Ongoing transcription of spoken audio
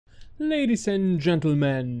Ladies and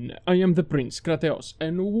gentlemen, I am the Prince Krataios,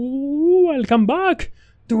 and welcome back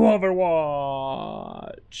to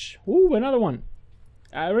Overwatch! Ooh, another one.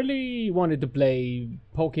 I really wanted to play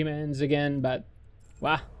Pokemons again, but,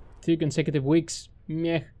 wow, 2 consecutive weeks,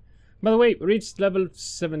 meh. By the way, reached level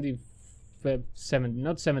 70,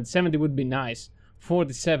 70 would be nice.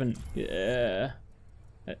 47,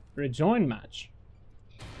 rejoin match.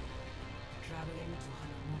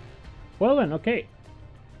 Well then, okay.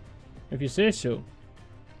 If you say so.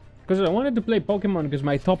 Because I wanted to play Pokemon because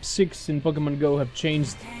my top 6 in Pokemon Go have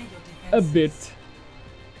changed a bit.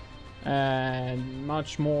 And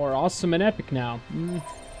much more awesome and epic now.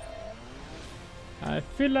 I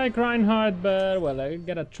feel like Reinhardt, but well, I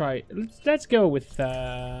gotta try. Let's go with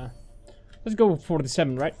let's go with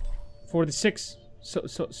 47, right? 46.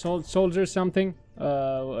 Soldier something.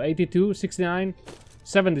 82, 69,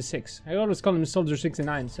 76. I always call him Soldier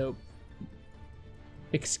 69, so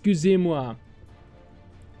excusez-moi.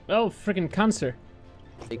 Oh, freaking cancer.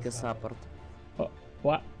 Take a support. Oh,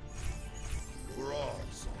 what? We're all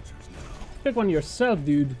soldiers now. Pick one yourself,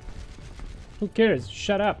 dude. Who cares?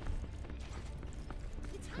 Shut up.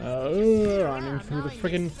 Running through the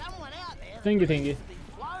freaking thingy.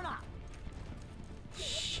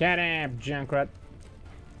 Shut up, Junkrat.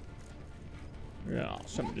 Yeah,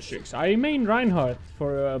 76. I main Reinhardt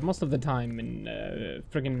for most of the time in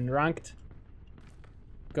freaking ranked.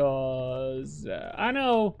 Cause I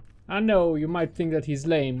know you might think that he's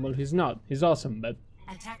lame. Well, he's not. He's awesome, but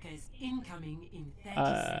attackers incoming in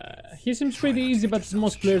 30 he seems pretty easy, but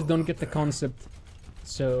most players don't get the concept.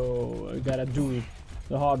 So you gotta do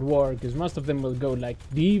the hard work, because most of them will go like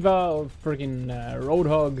Diva or freaking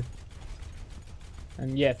Roadhog,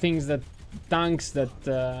 and yeah, tanks that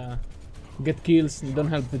get kills and don't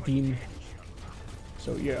help the team.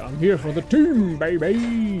 So yeah, I'm here for the team,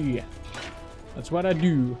 baby. That's what I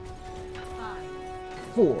do.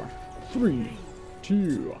 4, 3,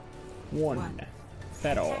 2, 1.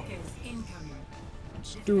 Battle.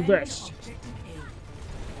 Let's do this.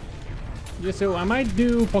 Yeah, so I might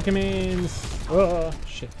do Pokemons. Oh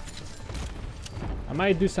shit. I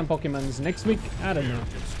might do some Pokemons next week. I don't know.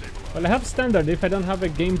 Well, I have standard. If I don't have a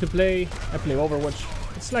game to play, I play Overwatch.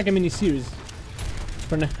 It's like a mini series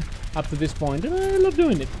for now, up to this point. And I love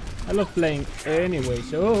doing it. I love playing anyway.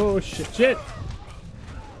 So, oh shit.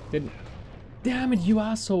 Damn it, you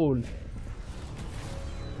asshole.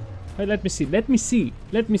 Wait, let me see.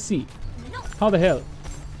 How the hell?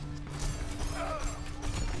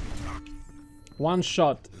 One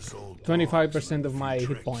shot, 25% of my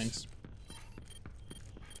hit points.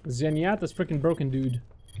 Zenyatta's freaking broken, dude.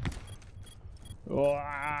 Oh,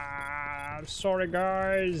 sorry,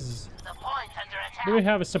 guys. Do we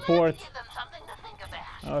have a support?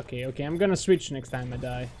 Okay, I'm gonna switch next time I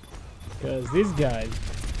die. Because these guys,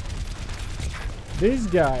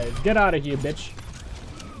 get out of here, bitch.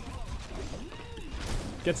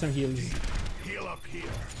 Get some heals. Heal up here.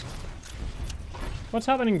 What's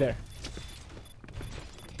happening there?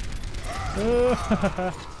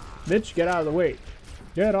 Bitch, get out of the way.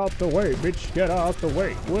 Get out the way, bitch. Get out the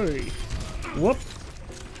way. Whoop.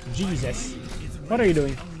 Jesus. What are you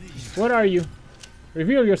doing? What are you?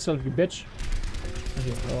 Reveal yourself, you bitch.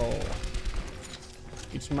 Okay. Oh.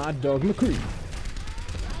 It's my dog McCree.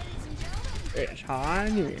 It's high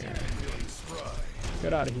here.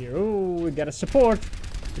 Get out of here. Oh, we gotta support.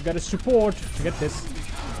 Get this.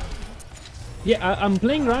 Yeah, I'm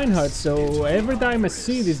playing Reinhardt, so every time I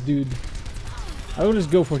see this dude, I always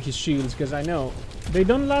go for his shields, because I know they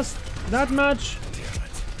don't last that much.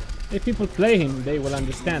 If people play him, they will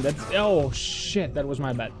understand that. Oh shit, that was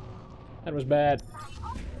my bad. That was bad.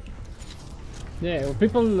 Yeah, well,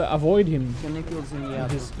 people avoid him.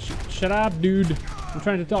 Shut up, dude. I'm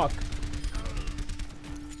trying to talk.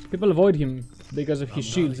 People avoid him because of his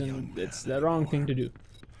shields, and it's the wrong thing to do.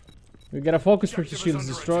 We gotta focus for his shields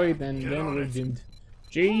destroyed, and then we're doomed.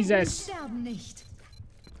 Jesus!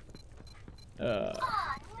 Oh,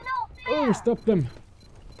 stop them!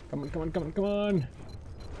 Come on!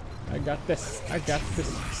 I got this. I've got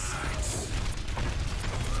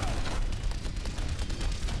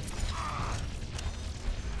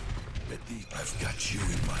you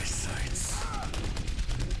in my sights.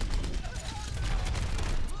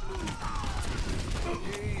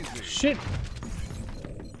 Shit!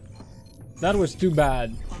 That was too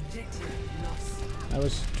bad. I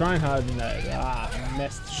was trying hard and I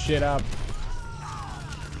messed shit up.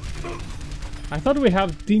 I thought we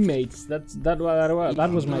have teammates. That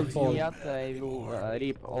was my fault. I will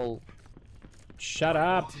rip all. Shut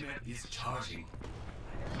up.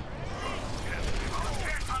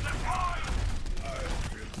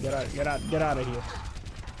 Get out of here.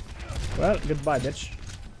 Well, goodbye, bitch.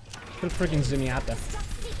 Kill freaking Zenyatta.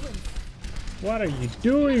 What are you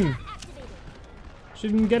doing? She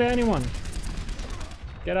didn't get anyone.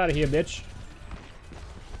 Get out of here, bitch.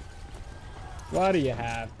 What do you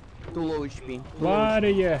have? Too low HP. What do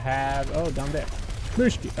you have? Oh, down there.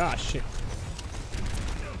 Bushki. Ah, shit.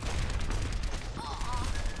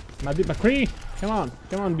 McCree. Come on.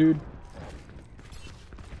 Come on, dude.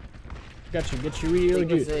 Got you. Get you real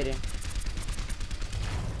good.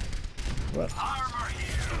 What?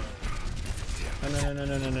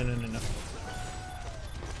 No.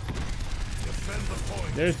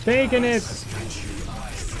 They're taking it.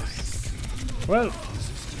 Well,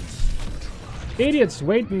 idiots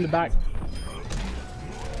wait in the back.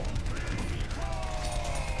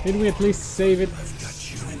 Did we at least save it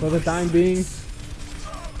for the time being?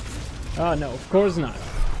 Oh no, of course not.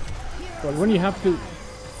 But when you have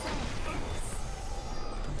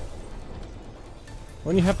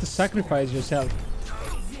to sacrifice yourself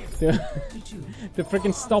to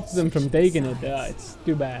freaking stop them from taking it, it's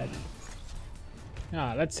too bad.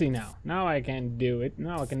 Ah, let's see now. Now I can do it.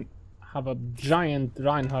 Now I can have a giant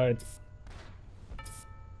Reinhardt.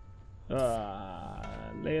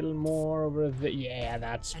 Little more over there. Yeah,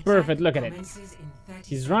 that's perfect. Look at it.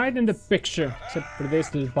 He's right in the picture, except for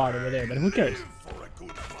this little part over there. But who cares?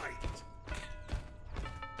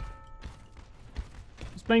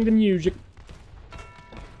 He's playing the music.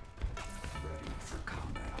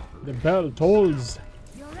 The bell tolls.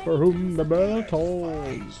 For whom the bell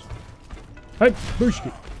tolls. Hey,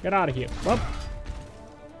 Bushki, get out of here. Well,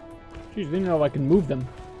 jeez, didn't know I can move them.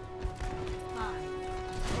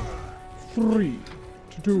 3,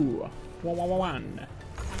 2, 1.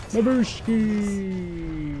 Babushki.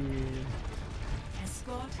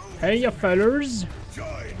 Hey, you fellers.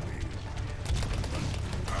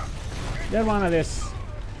 Get one of this.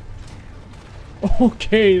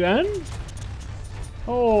 Okay then.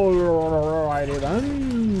 Alrighty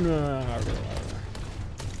then.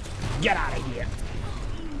 Get out of here.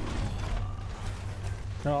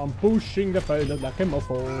 Now I'm pushing the payload like a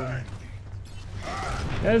muffle.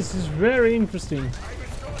 This is very interesting.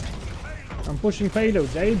 I'm pushing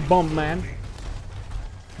payloads, eh? Bomberman.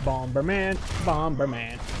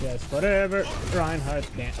 Bomberman. Yes, whatever. Reinhardt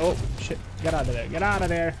can. Oh, shit. Get out of there. Get out of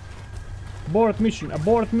there. Abort mission.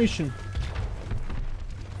 Abort mission.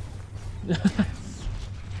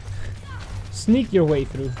 Sneak your way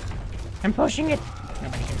through. I'm pushing it.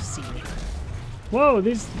 Nobody can see me. Whoa,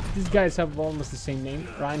 these guys have almost the same name.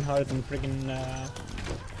 Reinhardt and friggin'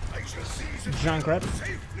 Junkrat.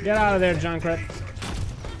 Get out of there, Junkrat.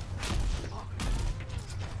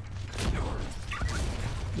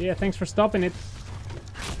 Yeah, thanks for stopping it.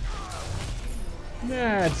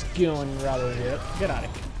 That's going rather good. Get out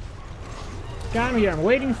of here. Come here, I'm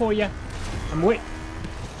waiting for you. I'm waiting.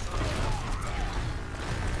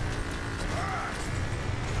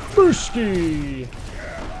 Bushki!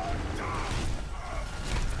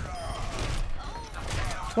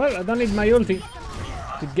 Well, I don't need my ulti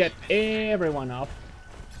to get everyone off.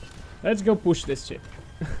 Let's go push this shit.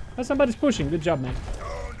 Oh, somebody's pushing. Good job, man.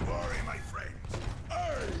 Don't worry, my friends. I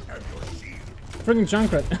am your shield. Friggin'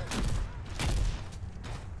 Junkrat.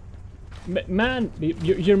 Man,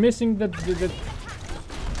 you're missing the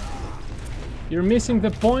you're missing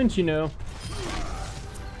the point, you know.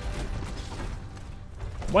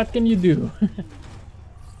 What can you do?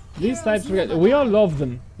 These types, we all love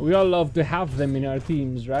them. We all love to have them in our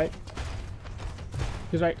teams, right?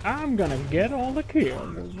 He's like, I'm gonna get all the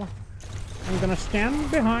kills. I'm gonna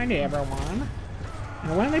stand behind everyone.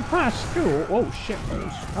 And when they pass through, oh shit,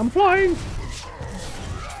 I'm flying!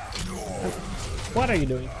 What are you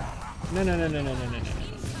doing? No.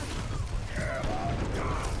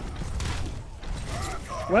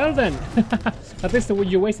 Well then, at least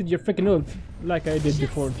you wasted your freaking ult, like I did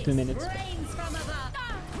before 2 minutes.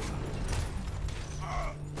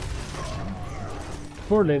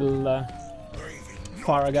 Poor little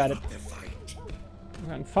Pharah got it.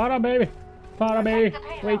 And Pharah baby, Pharah baby,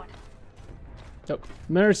 wait. So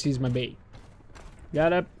Mercy's my baby.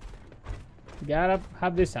 Gotta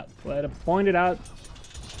have this out. Gotta point it out.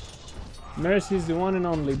 Mercy's the one and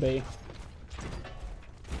only babe.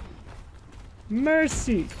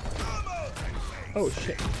 Mercy! Oh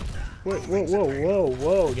shit.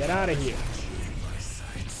 Whoa, get out of here.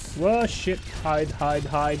 Whoa, shit. Hide.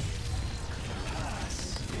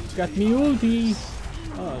 Got me ulti.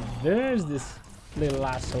 Oh, there's this little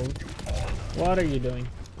asshole. What are you doing?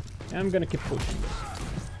 I'm gonna keep pushing this.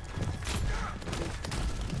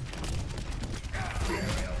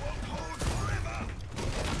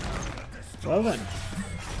 Well then.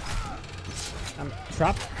 I'm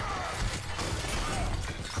trapped.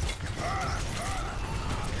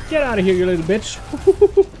 Get out of here, you little bitch.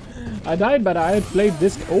 I died, but I played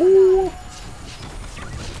this. Oh!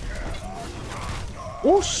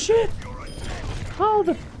 Oh shit! How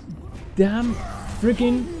the damn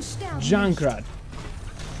freaking Junkrat.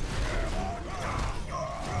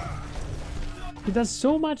 He does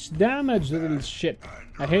so much damage, little shit.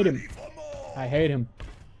 I hate him. I hate him.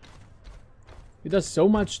 He does so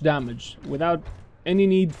much damage without any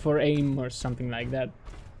need for aim or something like that.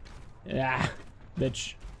 Ah,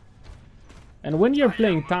 bitch. And when you're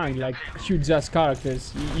playing tank, like huge ass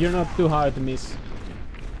characters, you're not too hard to miss.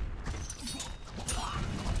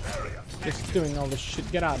 Just doing all this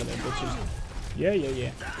shit. Get out of there, bitches. Yeah, yeah,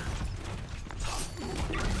 yeah.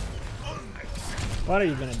 What are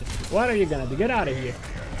you gonna do? What are you gonna do? Get out of here.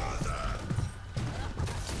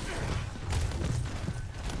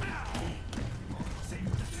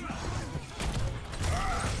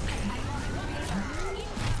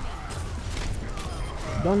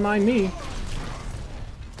 Don't mind me.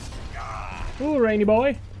 Ooh, Rainy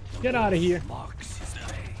boy. Get out of here.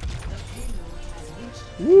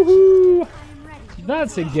 Woohoo!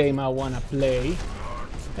 That's a game I wanna play.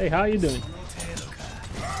 Hey, how you doing?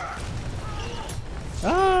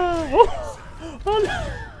 Ah! Oh!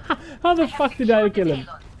 How the fuck did I kill him?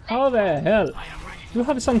 How the hell? Do you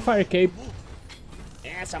have a Sunfire cape?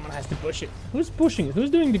 Yeah, someone has to push it. Who's pushing it?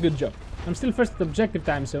 Who's doing the good job? I'm still first at objective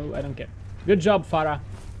time, so I don't care. Good job, Farah.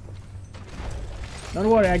 Don't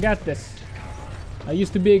worry, I got this. I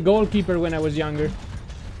used to be a goalkeeper when I was younger.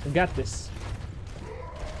 I got this.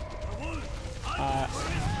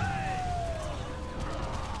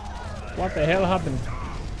 What the hell happened?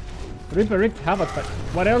 Ripper Rick Havoc.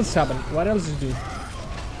 What else happened? What else is doing?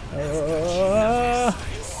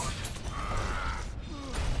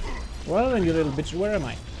 Well then, you little bitch, where am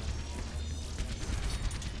I?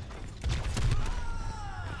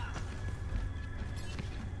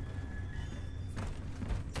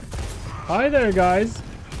 Hi there, guys.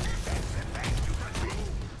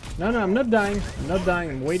 No, I'm not dying. I'm not dying.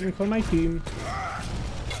 I'm waiting for my team.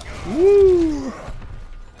 Woo!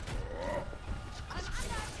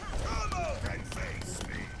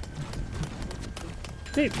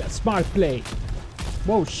 Dude, that's smart play.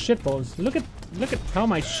 Whoa, shitballs! Look at how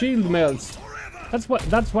my shield melts. That's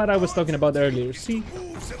what I was talking about earlier. See?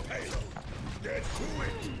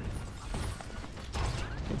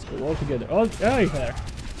 Let's go all together. All right there.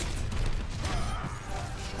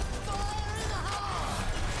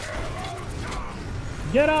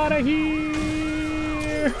 Get out of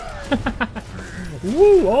here!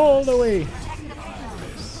 Woo! All the way.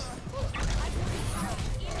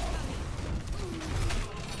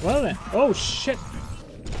 Well then. Oh shit!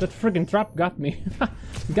 That friggin' trap got me.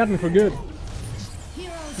 Got me for good.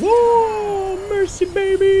 Whoa! Mercy,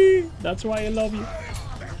 baby! That's why I love you.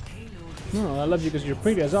 No, I love you because you're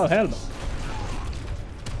pretty as all hell.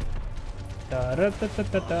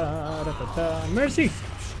 Mercy!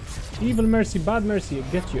 Evil Mercy, bad Mercy, I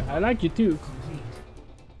get you. I like you too.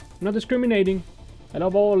 I'm not discriminating. I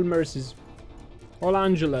love all Mercies. All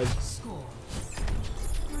Angelas.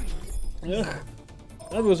 Ugh.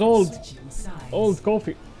 That was old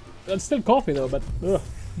coffee. That's still coffee though, but ugh.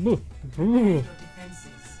 Well,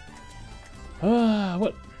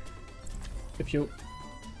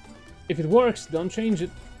 if it works, don't change it.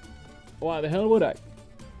 Why the hell would I?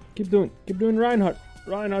 Keep doing Reinhardt,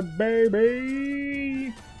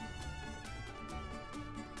 baby.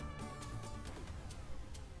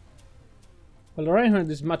 Well, Reinhardt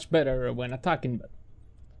is much better when attacking, but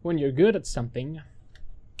when you're good at something,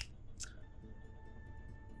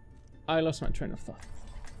 I lost my train of thought.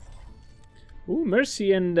 Ooh,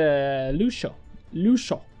 Mercy and Lucio.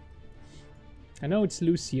 I know it's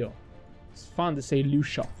Lucio. It's fun to say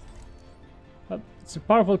Lucio. But it's a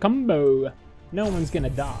powerful combo. No one's gonna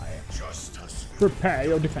die. Prepare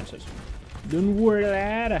your defenses. Don't worry,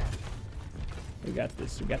 lad. We got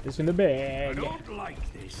this. We got this in the bag. I don't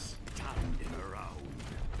like this standing around.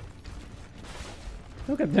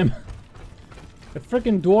 Look at them. The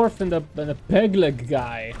freaking dwarf and the peg leg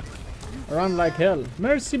guy. Run like hell.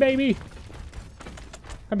 Mercy, baby.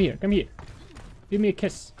 Come here. Give me a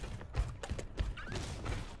kiss.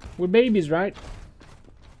 We're babies, right?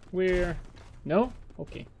 We're... No?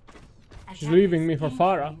 Okay. She's leaving me for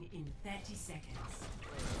Farah.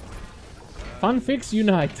 Fun fix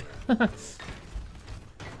unite.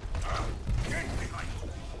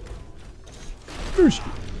 First.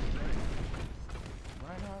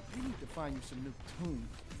 We need to find you some new tunes.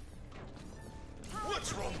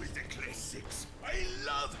 What's wrong with the classics? I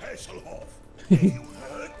love Hasselhoff. You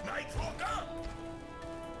heard, Night Rocker?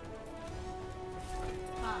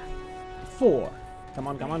 4. Come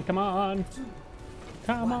on.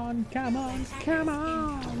 Come on, come on, come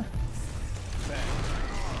on!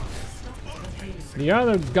 The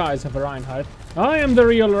other guys have a Reinhardt. I am the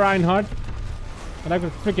real Reinhardt. And I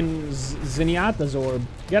got freaking Zenyatta's orb.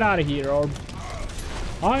 Get out of here, orb.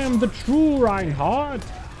 I am the true Reinhardt.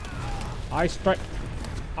 I strike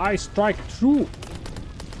true.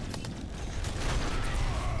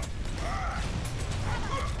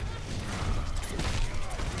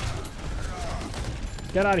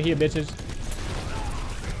 Get out of here, bitches.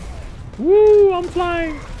 Woo, I'm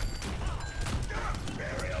flying.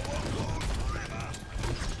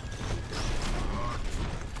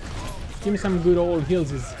 Give me some good old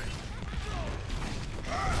heals.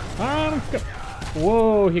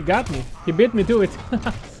 Whoa, he got me. He beat me to it.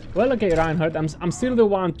 Well, okay, Reinhardt. I'm still the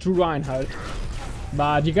one true Reinhardt.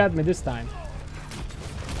 But you got me this time.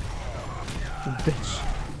 Bitch.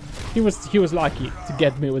 He was lucky to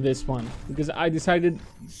get me with this one. Because I decided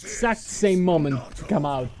exact same moment to come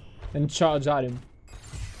out and charge at him.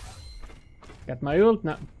 Got my ult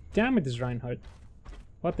now. Damn it, this Reinhardt.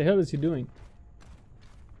 What the hell is he doing?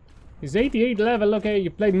 He's 88 level. Okay, you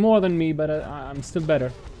played more than me, but I'm still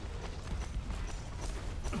better.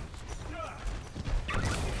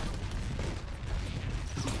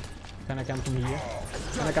 Can I come from here?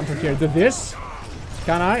 Can I come from here to this?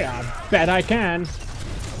 Can I? I bet I can.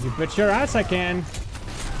 You bet your ass I can.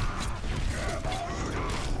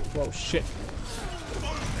 Whoa, shit.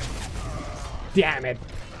 Damn it.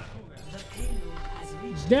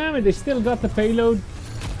 Damn it, they still got the payload.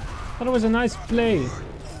 Thought it was a nice play.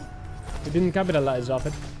 They didn't capitalize off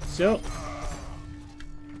it. So,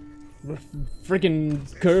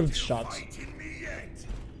 freaking curved shots.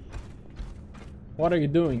 What are you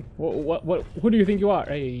doing? What? Who do you think you are?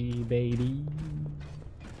 Hey, baby.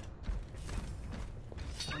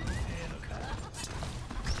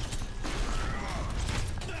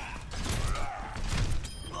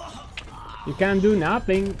 You can't do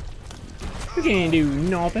nothing. You can't do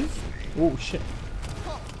nothing. Oh shit.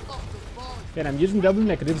 And I'm using double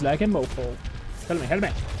negatives like a mofo. Help me.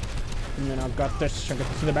 And then I've got this. I got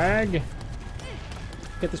this in the bag.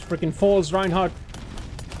 Get this freaking falls, Reinhardt.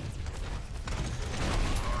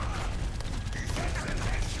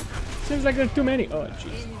 Seems like there's too many. Oh,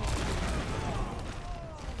 jeez.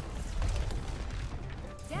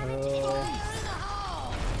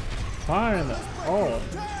 Fire in the. Oh.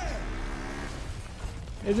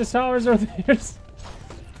 Is this ours or theirs?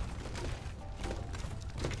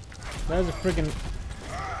 There's a freaking.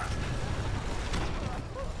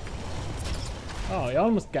 Oh, he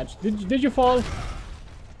almost catch. Did you fall?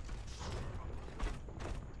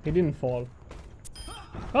 He didn't fall.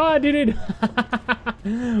 Oh, I did it!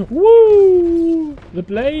 Woo! The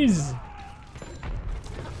plays!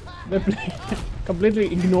 The play completely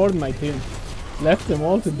ignored my team. Left them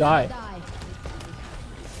all to die.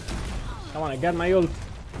 Come on, I got my ult.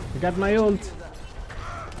 I got my ult.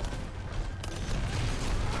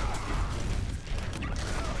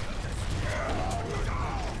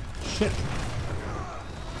 Shit.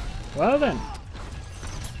 Well then.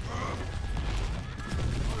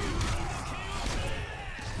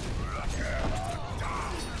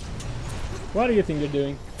 What do you think you're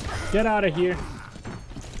doing? Get out of here.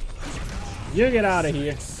 You get out of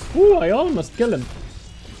here. Ooh, I almost killed him.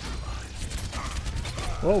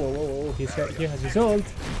 Whoa. He has his ult.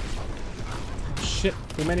 Shit.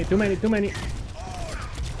 Too many.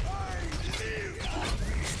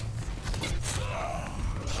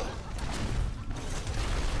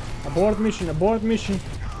 Abort mission.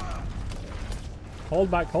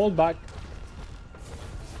 Hold back.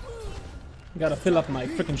 Gotta fill up my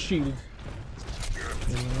freaking shield.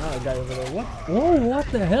 Another guy over there. What? Whoa, what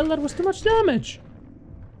the hell? That was too much damage.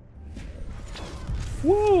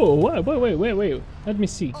 Whoa, wait. Let me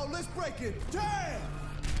see. Oh, let's break it. Damn!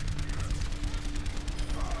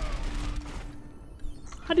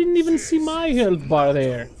 I didn't even see my health bar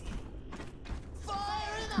there.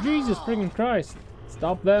 Jesus freaking Christ.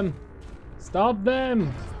 Stop them.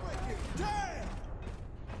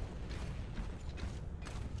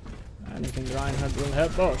 Anything Reinhardt will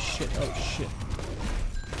help. Oh shit.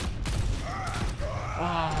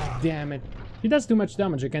 Ah, damn it. He does too much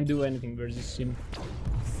damage. I can't do anything versus him.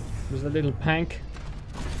 There's a little pank.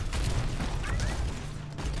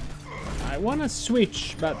 I wanna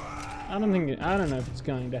switch, but I don't know if it's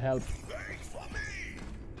going to help.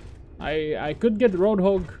 I could get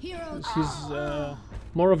Roadhog. He's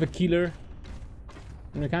more of a killer.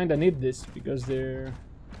 And we kinda need this because they're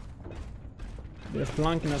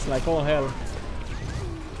flanking us like all hell.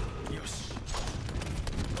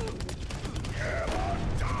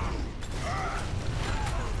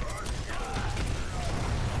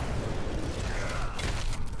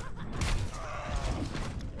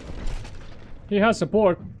 He has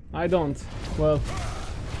support. I don't. Well.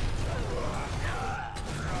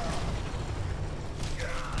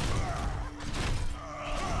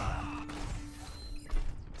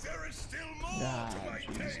 There is still more to my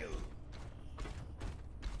tale.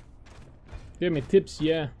 Give me tips,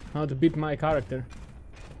 yeah, how to beat my character.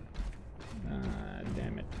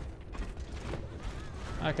 Damn it.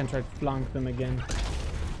 I can try to flank them again.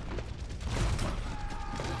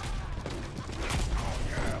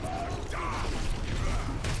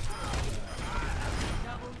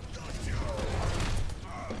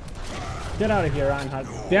 Get out of here, Reinhardt.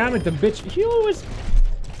 Damn it, the bitch. He always...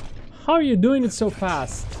 How are you doing it so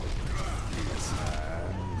fast?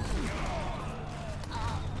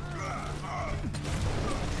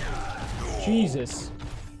 Jesus.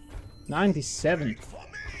 97.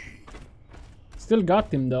 Still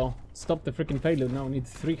got him though. Stop the freaking payload now. Need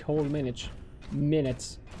 3 whole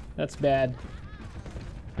minutes. That's bad.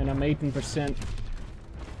 And I'm 18%.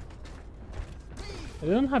 I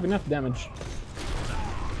don't have enough damage.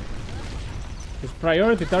 Because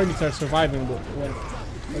priority targets are surviving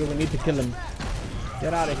when we need to kill them.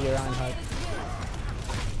 Get out of here, Reinhardt.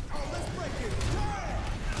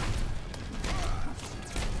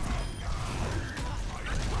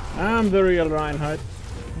 I'm the real Reinhardt.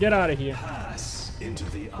 Get out of here.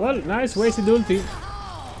 Well, nice wasted ulti.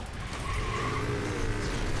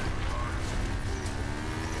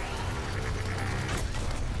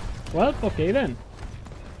 Well, okay then.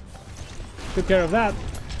 Took care of that.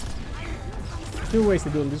 2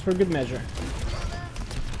 wasted ultis for good measure.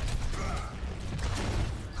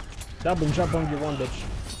 Double jump on you one bitch.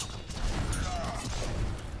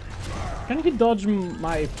 Can he dodge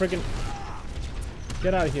my friggin'...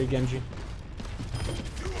 Get out of here, Genji.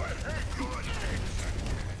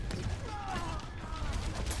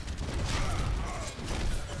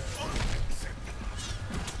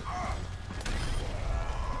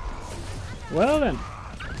 Well then.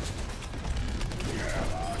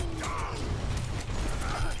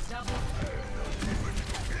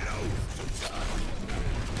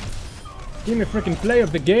 Give me a freaking play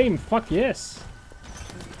of the game. Fuck yes.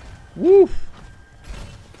 Woof.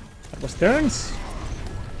 That was turns.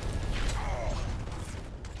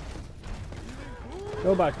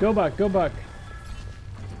 Go back, go back, go back.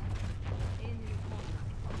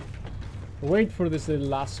 Wait for this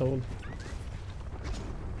little asshole.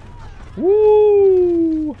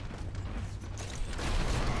 Woo!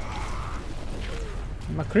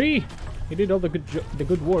 McCree! He did all the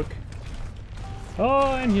good work.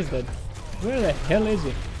 Oh, and he's dead. Where the hell is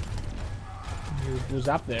he? He was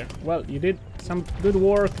up there. Well, you did some good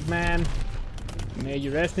work, man. May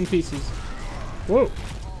you rest in pieces. Whoa!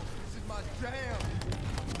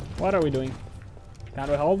 What are we doing? Can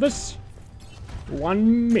we hold this?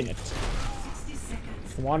 1 minute.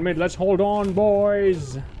 1 minute, let's hold on,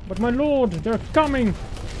 boys. But my lord, they're coming.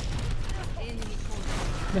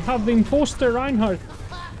 They have the imposter Reinhardt.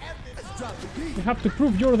 You have to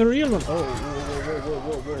prove you're the real one. Oh,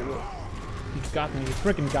 whoa. He got me, he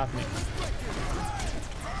freaking got me.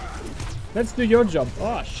 Let's do your job.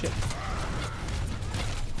 Oh, shit.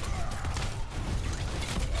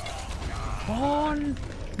 On.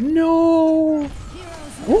 No.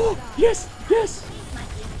 Oh, yes, yes.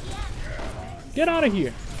 Get out of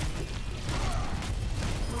here.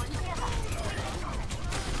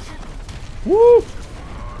 Woo!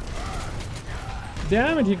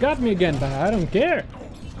 Damn it, he got me again, but I don't care.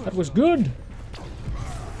 That was good.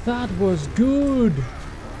 That was good.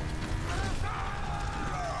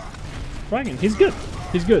 Dragon, he's good.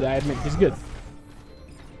 He's good, I admit, he's good.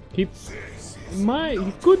 He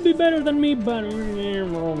could be better than me, but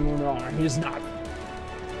he's not.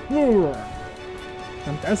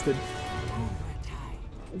 I'm tested.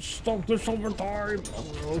 Stop this overtime.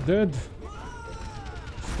 We're all dead.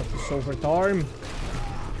 Stop this overtime.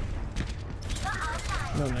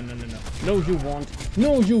 No. No, you won't.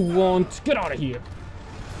 No, you won't. Get out of here.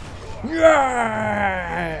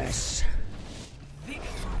 Yes!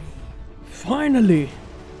 Finally!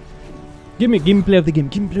 Give me gameplay of the game.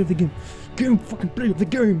 Gameplay of the game. Fucking play of the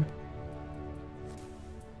game.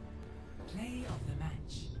 Play of the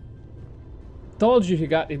match. Told you he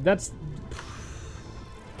got it. That's...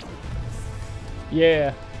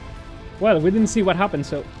 Yeah. Well, we didn't see what happened,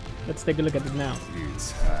 so let's take a look at it now.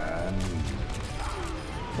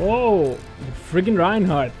 Oh, the friggin'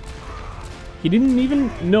 Reinhardt. He didn't even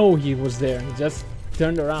know he was there. He just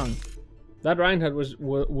turned around. That Reinhardt was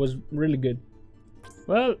really good.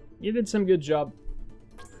 Well, you did some good job.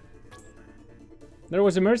 There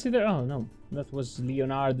was a Mercy there? Oh, no. That was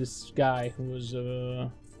Leonard, this guy who was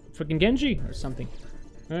freaking Genji or something.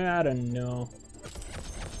 I don't know.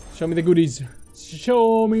 Show me the goodies.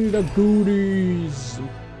 Show me the goodies.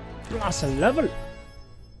 Plus a level.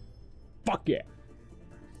 Fuck yeah.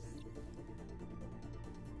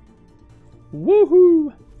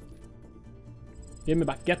 Woohoo. Get me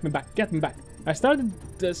back, get me back, get me back. I started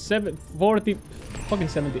 40, fucking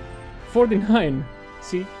 70, 49,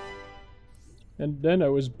 see? And then I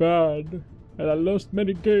was bad, and I lost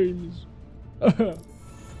many games.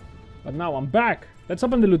 But now I'm back. Let's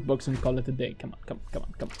open the loot box and call it a day. Come on, come on, come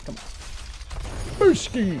on, come on, come on.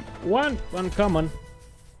 Bursky! One common.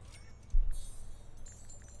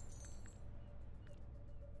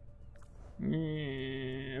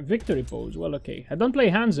 Victory pose, well, okay. I don't play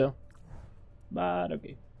Hanzo, but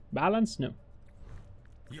okay. Balance? No.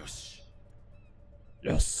 Yes.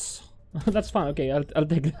 Yes. That's fine, okay, I'll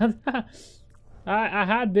take that. I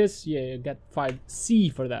had this, yeah, got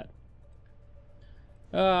 5C for that.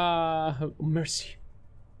 Mercy.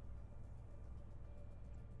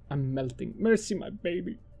 I'm melting. Mercy, my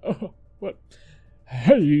baby. Oh, what?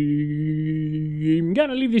 Hey, I'm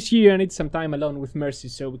gonna leave this here. I need some time alone with Mercy,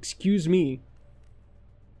 so excuse me.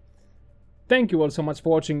 Thank you all so much for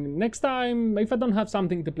watching. Next time, if I don't have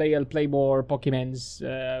something to play, I'll play more Pokemons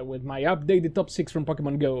with my updated top 6 from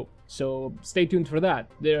Pokemon Go. So stay tuned for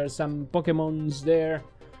that. There are some Pokemons there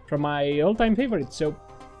from my all-time favorites, so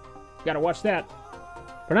gotta watch that.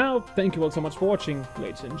 For now, thank you all so much for watching,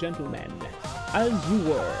 ladies and gentlemen, as you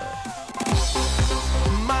were.